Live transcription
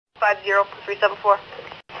50374.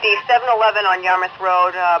 The 7-Eleven on Yarmouth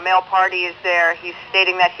Road, male party is there. He's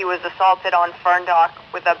stating that he was assaulted on Ferndock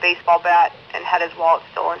with a baseball bat and had his wallet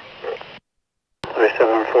stolen.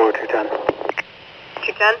 374, 210.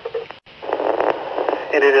 210?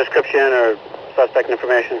 Any description or suspect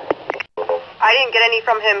information? I didn't get any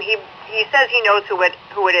from him. He says he knows who it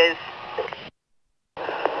is.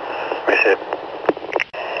 Receive.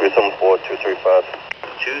 374, 235.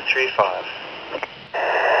 235.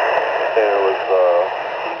 There was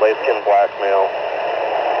light-skinned black male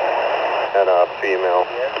and a female.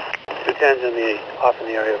 210's off in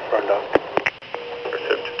the area of Ferndock.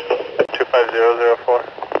 25004.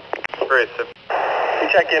 Receive. You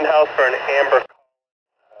check in-house for an amber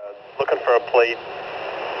looking for a plate.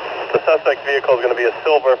 The suspect vehicle is going to be a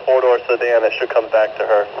silver four-door sedan that should come back to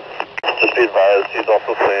her. Just be advised, he's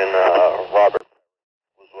also saying Robert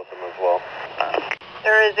was with him as well.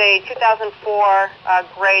 There is a 2004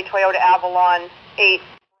 gray Toyota Avalon 820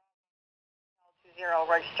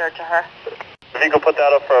 registered to her. If you can put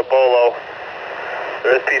that up for a bolo,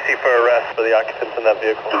 there is PC for arrest for the occupants in that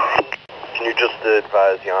vehicle. Can you just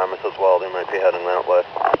advise Yarmouth as well? They might be heading that way.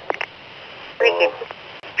 Receive.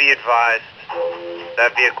 Be advised,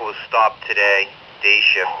 that vehicle was stopped today, day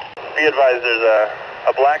shift. Be advised, there's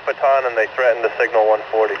a black baton and they threatened to signal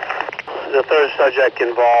 140. The third subject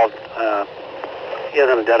involved, he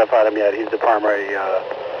hasn't identified him yet. He's the primary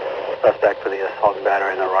suspect for the assault and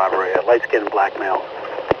battery and the robbery. A light-skinned black male.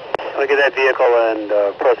 Look at that vehicle and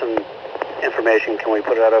person information. Can we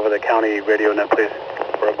put it out over the county radio net, please,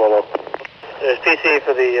 for a bolo? There's PC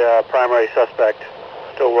for the primary suspect.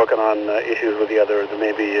 Still working on issues with the others. There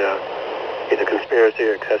may be either conspiracy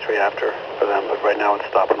or accessory after for them, but right now it's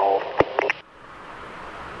stop and hold.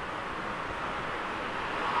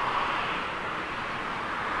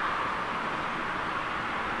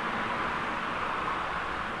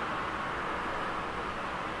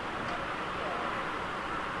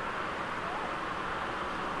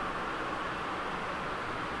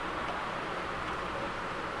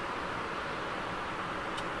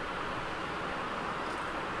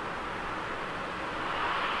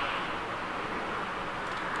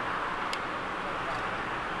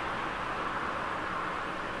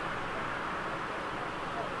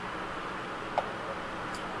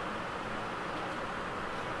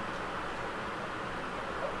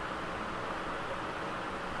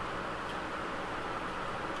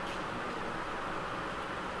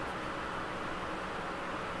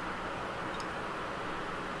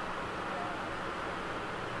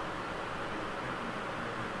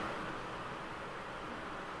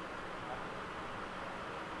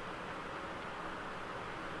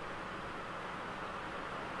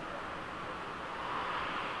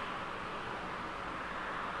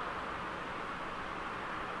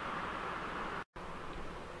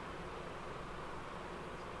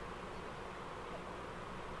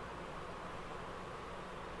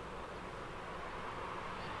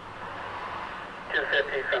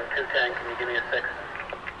 From 210, can you give me a 6?